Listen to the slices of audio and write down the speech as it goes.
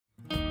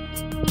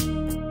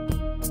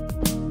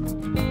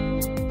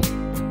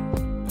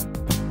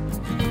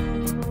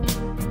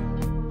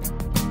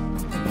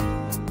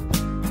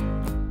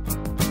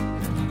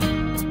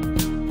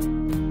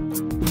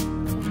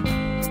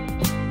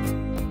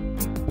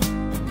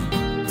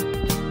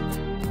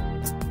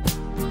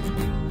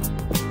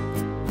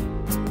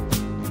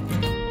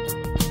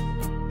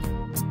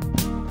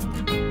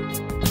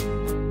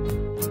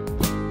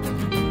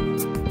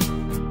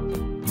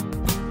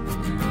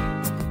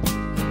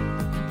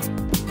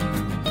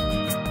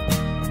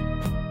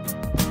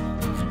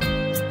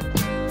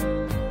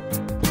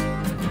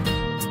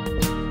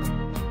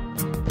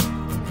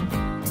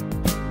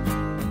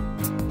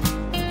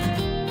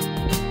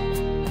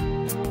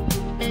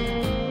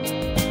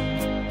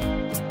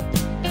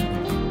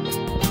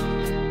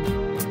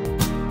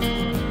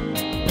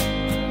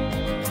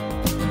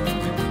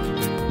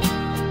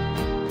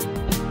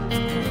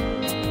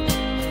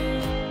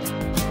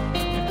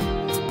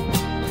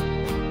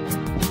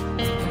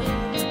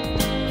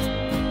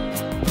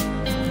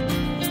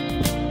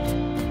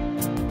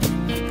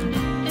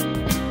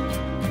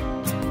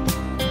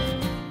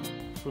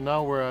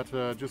now we're at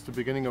just the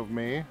beginning of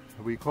May.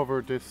 We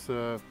covered this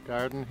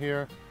garden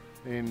here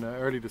in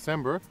early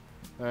December,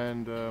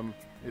 and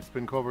it's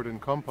been covered in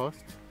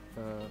compost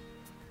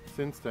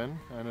since then,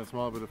 and a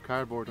small bit of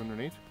cardboard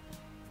underneath.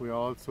 We're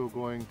also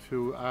going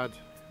to add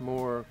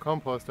more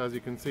compost, as you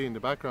can see in the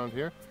background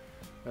here.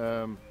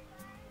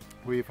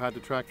 We've had the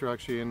tractor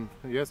actually in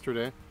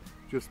yesterday,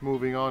 just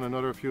moving on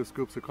another few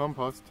scoops of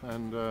compost,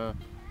 and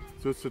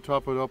just to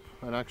top it up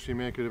and actually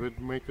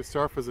make the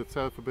surface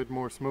itself a bit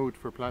more smooth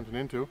for planting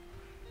into,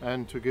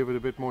 and to give it a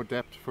bit more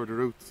depth for the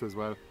roots as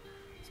well.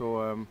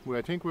 So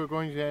I think we're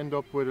going to end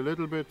up with a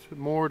little bit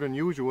more than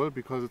usual,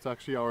 because it's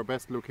actually our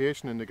best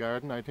location in the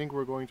garden. I think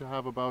we're going to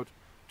have about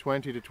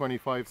 20 to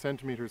 25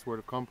 centimeters worth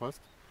of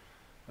compost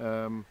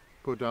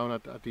put down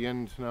at the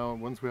end now.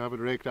 Once we have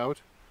it raked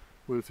out,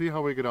 we'll see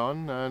how we get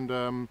on,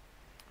 and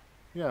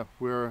yeah,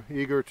 we're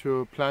eager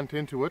to plant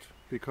into it,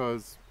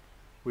 because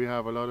we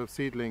have a lot of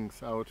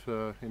seedlings out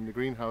in the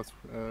greenhouse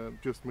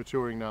just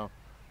maturing now,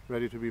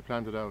 ready to be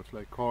planted out,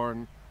 like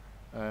corn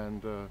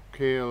and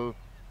kale,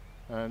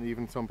 and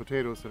even some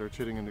potatoes that are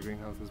chilling in the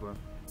greenhouse as well.